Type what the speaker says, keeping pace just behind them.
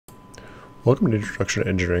Welcome to Introduction to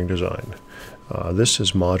Engineering Design. This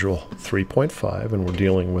is Module 3.5, and we're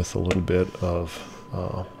dealing with a little bit of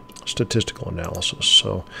statistical analysis.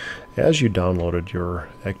 So as you downloaded your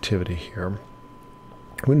activity here,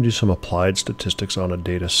 we're going to do some applied statistics on a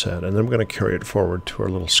data set, and then we're going to carry it forward to our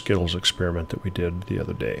little Skittles experiment that we did the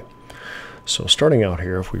other day. So starting out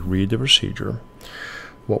here, if we read the procedure,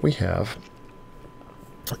 what we have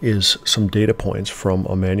is some data points from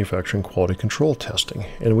a manufacturing quality control testing,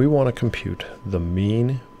 and we want to compute the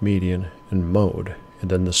mean, median, and mode, and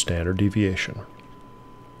then the standard deviation.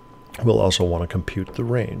 We'll also want to compute the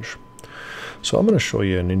range. So I'm going to show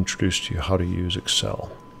you and introduce to you how to use Excel.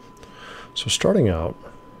 So starting out,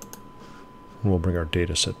 and we'll bring our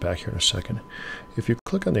data set back here in a second. If you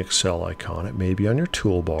click on the Excel icon, it may be on your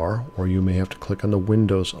toolbar, or you may have to click on the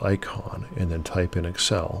Windows icon and then type in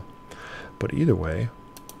Excel. But either way,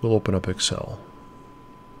 we'll open up Excel.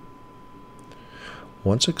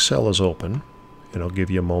 Once Excel is open, and I'll give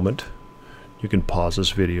you a moment, you can pause this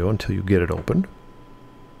video until you get it open.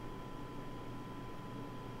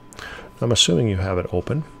 I'm assuming you have it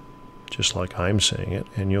open, just like I'm saying it,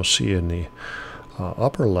 and you'll see in the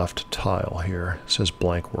upper left tile here, it says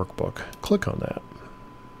blank workbook. Click on that.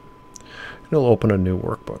 It'll open a new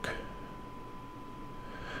workbook.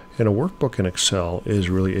 And a workbook in Excel is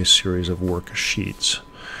really a series of worksheets.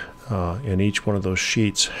 And each one of those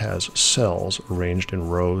sheets has cells arranged in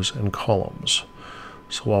rows and columns.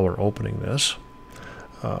 So while we're opening this,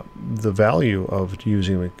 the value of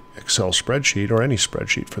using an Excel spreadsheet, or any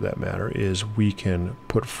spreadsheet for that matter, is we can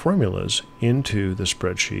put formulas into the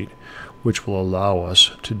spreadsheet which will allow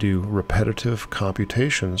us to do repetitive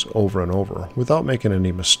computations over and over without making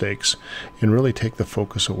any mistakes, and really take the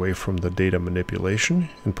focus away from the data manipulation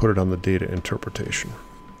and put it on the data interpretation.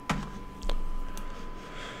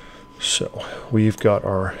 So we've got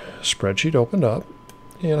our spreadsheet opened up,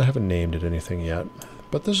 and I haven't named it anything yet,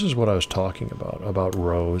 but this is what I was talking about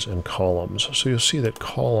rows and columns. So you'll see that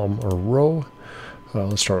column or row,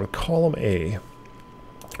 let's start with column A,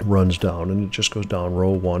 runs down, and it just goes down row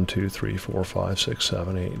 1, 2, 3, 4, 5, 6,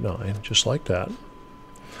 7, 8, 9, just like that.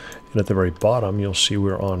 And at the very bottom, you'll see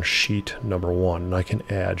we're on sheet number 1, and I can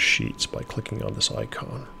add sheets by clicking on this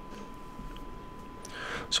icon.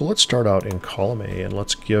 So let's start out in column A, and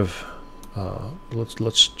let's give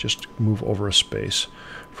let's just move over a space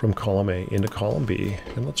from column A into column B,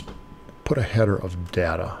 and let's put a header of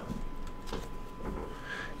data.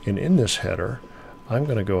 And in this header, I'm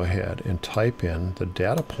going to go ahead and type in the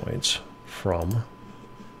data points from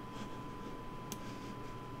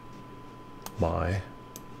my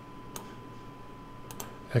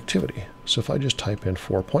activity. So if I just type in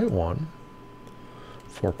 4.1,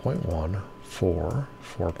 4.1, 4,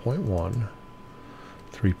 4.1,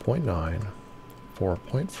 3.9,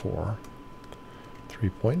 4.4,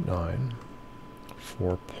 3.9,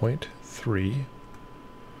 4.3,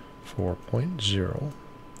 4.0,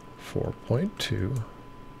 4.2,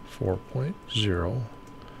 4.0,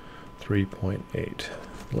 3.8.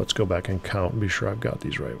 Let's go back and count and be sure I've got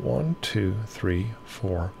these right. 1, 2, 3,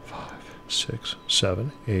 4, 5, 6,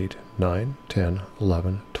 7, 8, 9, 10,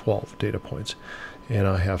 11, 12 data points. And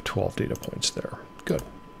I have 12 data points there. Good.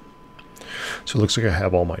 So it looks like I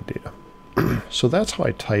have all my data. So that's how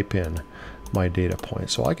I type in my data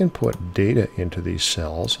points. So I can put data into these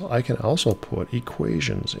cells. I can also put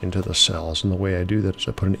equations into the cells, and the way I do that is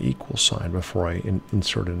I put an equal sign before I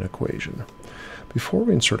insert an equation. Before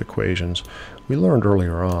we insert equations, we learned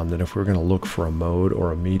earlier on that if we're going to look for a mode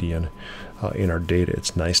or a median in our data,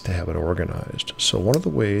 it's nice to have it organized. So one of the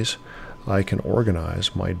ways I can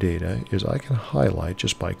organize my data is I can highlight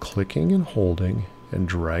just by clicking and holding and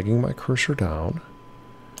dragging my cursor down.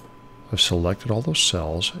 I've selected all those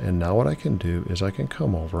cells, and now what I can do is I can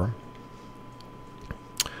come over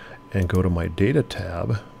and go to my data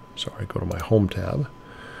tab, go to my home tab,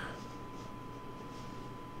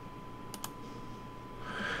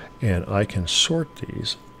 and I can sort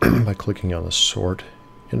these by clicking on the sort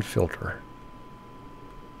and filter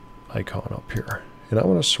icon up here. And I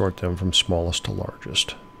want to sort them from smallest to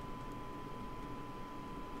largest.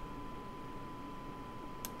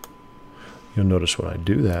 You'll notice when I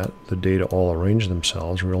do that, the data all arrange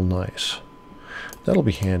themselves real nice. That'll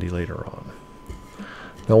be handy later on.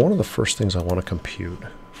 Now, one of the first things I want to compute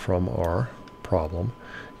from our problem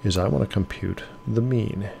is I want to compute the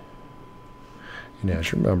mean. And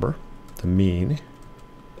as you remember, the mean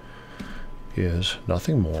is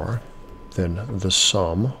nothing more than the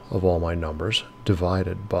sum of all my numbers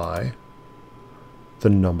divided by the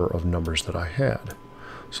number of numbers that I had.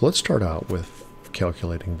 So let's start out with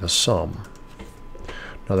calculating the sum.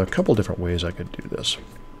 Now there are a couple different ways I could do this.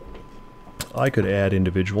 I could add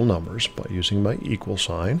individual numbers by using my equal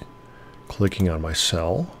sign, clicking on my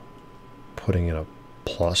cell, putting in a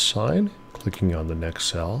plus sign, clicking on the next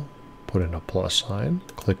cell, put in a plus sign,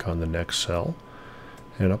 click on the next cell,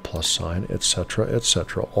 and a plus sign,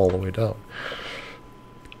 etc., all the way down.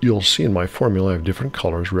 You'll see in my formula I have different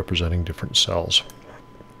colors representing different cells.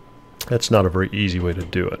 That's not a very easy way to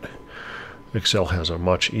do it. Excel has a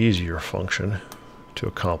much easier function to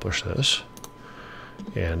accomplish this.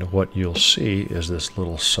 And what you'll see is this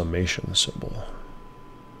little summation symbol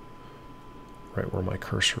right where my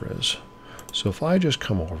cursor is. So if I just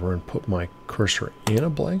come over and put my cursor in a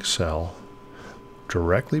blank cell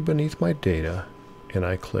directly beneath my data and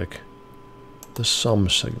I click the sum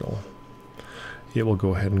signal, it will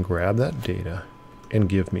go ahead and grab that data and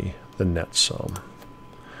give me the net sum.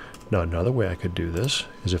 Now another way I could do this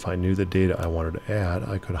is if I knew the data I wanted to add,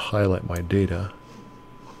 I could highlight my data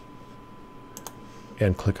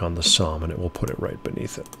and click on the sum and it will put it right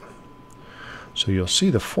beneath it. So you'll see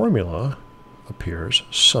the formula appears,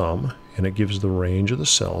 sum, and it gives the range of the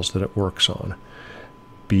cells that it works on,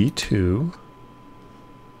 B2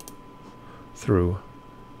 through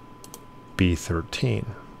B13.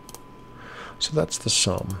 So that's the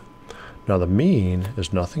sum. Now the mean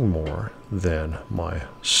is nothing more than my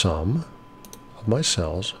sum of my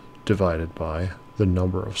cells divided by the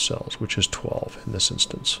number of cells, which is 12 in this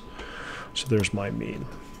instance. So there's my mean.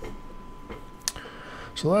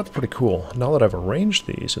 So that's pretty cool. Now that I've arranged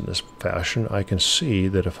these in this fashion, I can see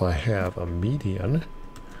that if I have a median,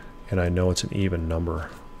 and I know it's an even number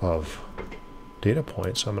of data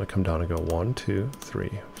points, I'm going to come down and go 1, 2,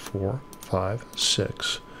 3, 4, 5,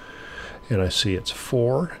 6. And I see it's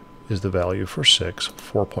 4 is the value for 6,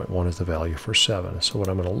 4.1 is the value for 7. So what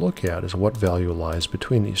I'm going to look at is what value lies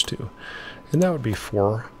between these two. And that would be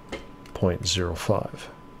 4.05.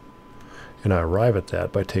 And I arrive at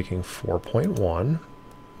that by taking 4.1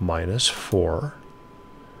 minus 4,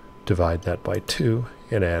 divide that by 2,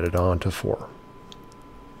 and add it on to 4.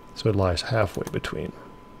 So it lies halfway between.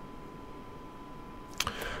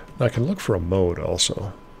 Now I can look for a mode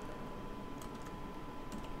also.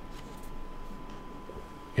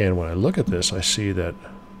 And when I look at this, I see that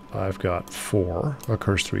I've got 4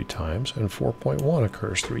 occurs 3 times, and 4.1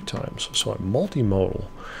 occurs 3 times. So I'm multimodal,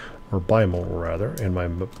 or bimodal rather, and my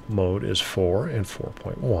mode is 4 and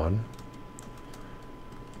 4.1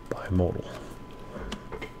 bimodal.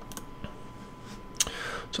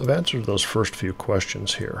 So I've answered those first few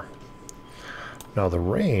questions here. Now the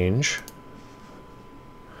range,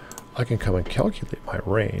 I can come and calculate my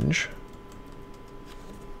range.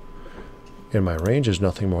 And my range is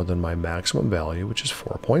nothing more than my maximum value, which is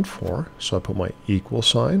 4.4. So I put my equal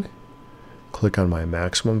sign, click on my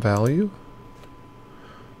maximum value,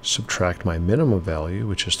 subtract my minimum value,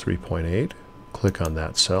 which is 3.8, click on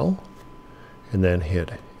that cell, and then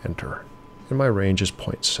hit enter. And my range is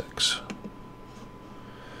 0.6.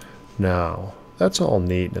 Now, that's all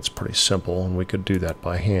neat and it's pretty simple, and we could do that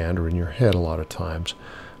by hand or in your head a lot of times.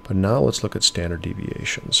 But now let's look at standard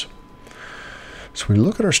deviations. So when we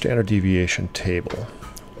look at our standard deviation table,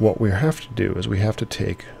 what we have to do is we have to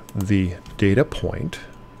take the data point,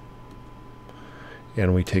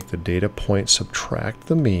 and we take the data point, subtract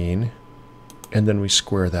the mean, and then we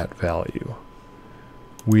square that value.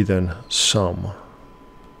 We then sum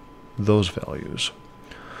those values.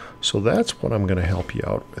 So that's what I'm going to help you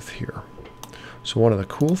out with here. So one of the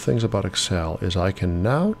cool things about Excel is I can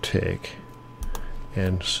now take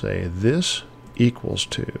and say this equals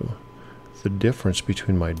to the difference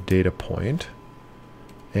between my data point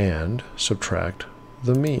and subtract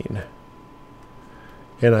the mean.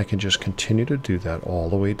 And I can just continue to do that all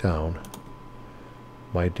the way down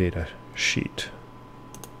my data sheet.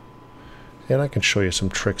 And I can show you some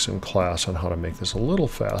tricks in class on how to make this a little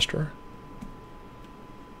faster.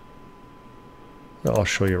 Now I'll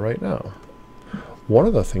show you right now. One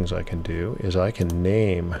of the things I can do is I can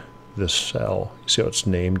name this cell. See how it's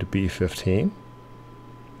named B15?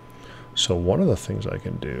 So one of the things I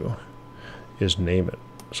can do is name it.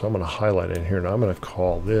 So I'm going to highlight it in here, and I'm going to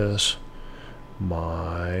call this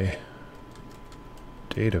my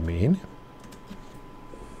data mean.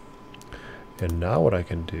 And now what I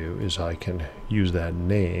can do is I can use that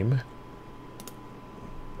name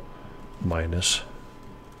minus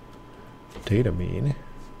data mean.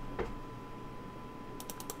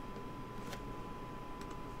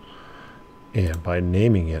 And by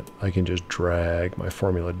naming it, I can just drag my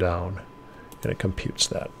formula down and it computes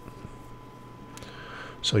that.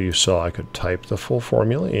 So you saw I could type the full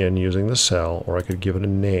formula in using the cell, or I could give it a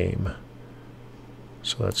name.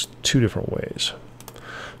 So that's two different ways.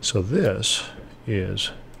 So this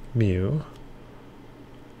is mu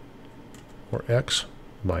or x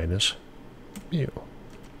minus mu.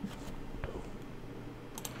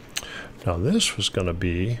 Now this was going to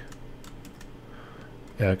be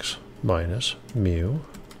x minus mu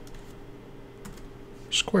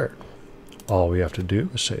squared. All we have to do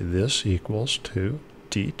is say this equals to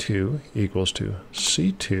d2 equals to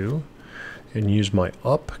c2 and use my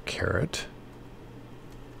up caret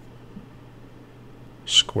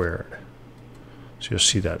squared. So you'll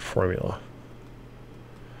see that formula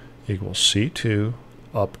equals c2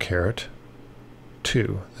 up caret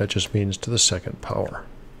 2. That just means to the second power.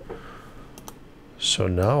 So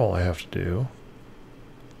now all I have to do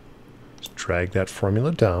is drag that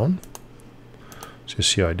formula down. So you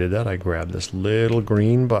see how I did that? I grabbed this little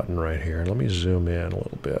green button right here. Let me zoom in a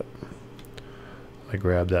little bit. I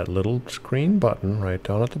grabbed that little green button right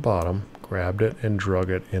down at the bottom, grabbed it and drug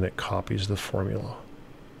it, and it copies the formula.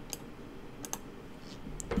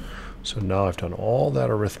 So now I've done all that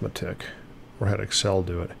arithmetic, or had Excel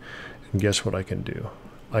do it, and guess what I can do?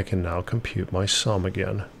 I can now compute my sum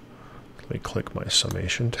again. Let me click my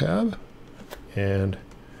summation tab, and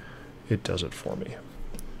it does it for me.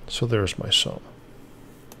 So there's my sum.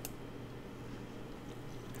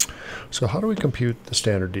 So how do we compute the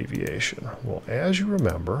standard deviation? Well, as you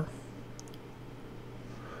remember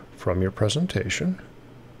from your presentation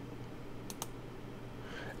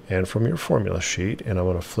and from your formula sheet, and I'm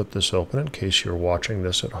going to flip this open in case you're watching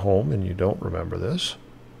this at home and you don't remember this,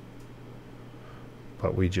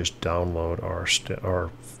 but we just download our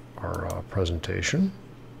presentation.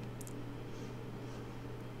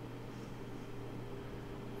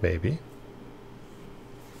 Maybe.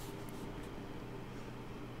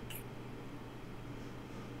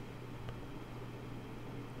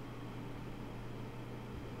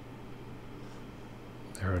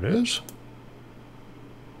 There it is.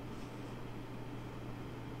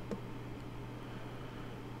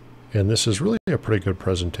 And this is really a pretty good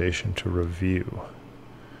presentation to review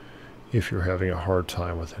if you're having a hard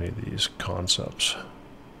time with any of these concepts.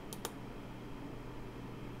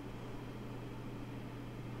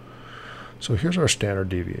 So here's our standard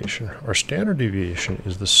deviation. Our standard deviation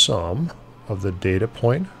is the sum of the data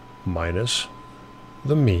point minus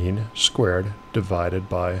the mean squared divided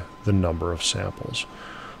by the number of samples.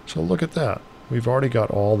 So look at that. We've already got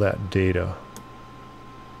all that data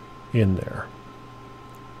in there.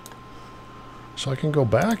 So I can go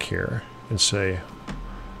back here and say,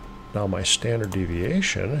 now my standard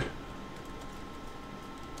deviation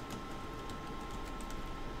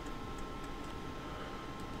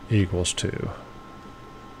equals to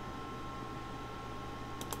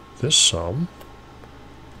this sum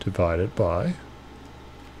divided by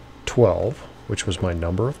 12, which was my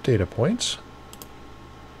number of data points,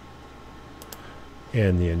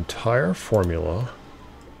 and the entire formula,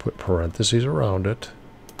 put parentheses around it,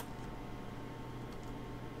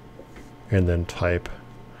 and then type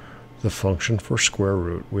the function for square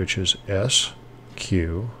root, which is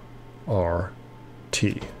SQRT,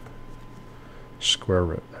 square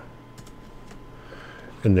root.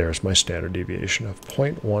 And there's my standard deviation of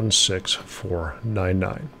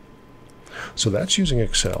 0.16499. So that's using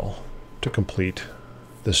Excel to complete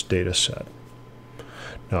this data set.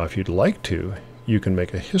 Now, if you'd like to, you can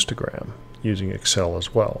make a histogram using Excel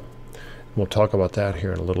as well. We'll talk about that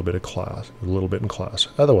here in a little bit in class.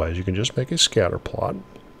 Otherwise, you can just make a scatter plot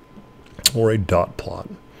or a dot plot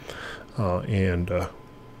and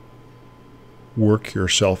work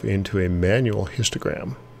yourself into a manual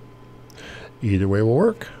histogram. Either way will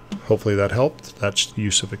work. Hopefully that helped. That's the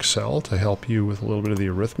use of Excel to help you with a little bit of the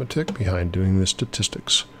arithmetic behind doing the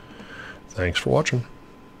statistics. Thanks for watching.